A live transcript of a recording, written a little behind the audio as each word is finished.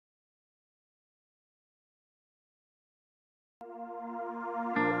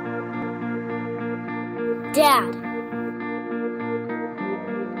Dad,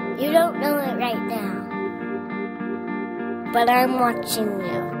 you don't know it right now, but I'm watching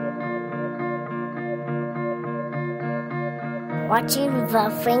you. Watching the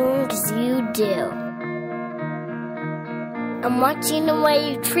things you do. I'm watching the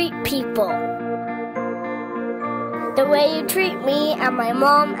way you treat people. The way you treat me and my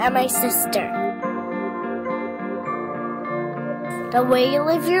mom and my sister. The way you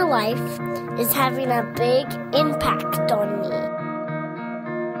live your life is having a big impact on me.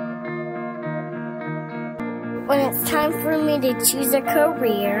 When it's time for me to choose a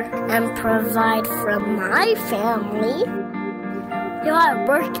career and provide for my family, your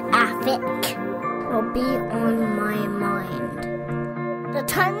work ethic will be on my mind. The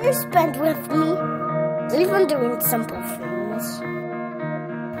time you spend with me, even doing simple things,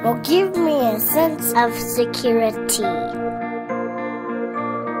 will give me a sense of security.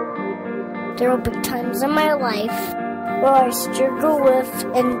 There will be times in my life where I struggle with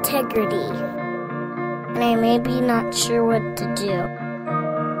integrity, and I may be not sure what to do.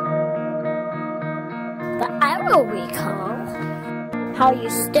 But I will recall how you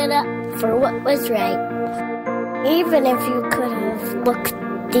stood up for what was right, even if you could have looked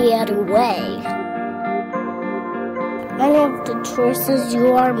the other way. Many of the choices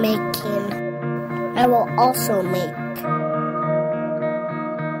you are making, I will also make.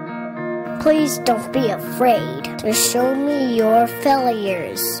 Please don't be afraid to show me your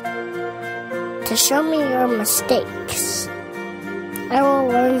failures, to show me your mistakes. I will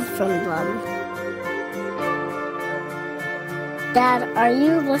learn from them. Dad, are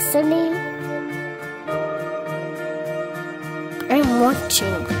you listening? I'm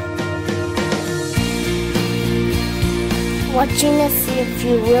watching. Watching to see if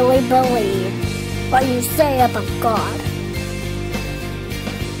you really believe what you say about God.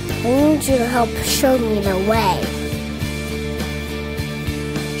 I need you to help show me the way.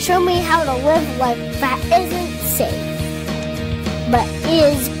 Show me how to live life that isn't safe, but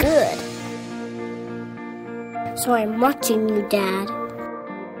is good. So I'm watching you, Dad,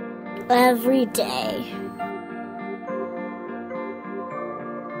 every day.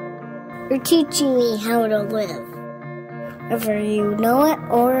 You're teaching me how to live, whether you know it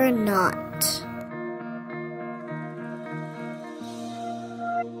or not.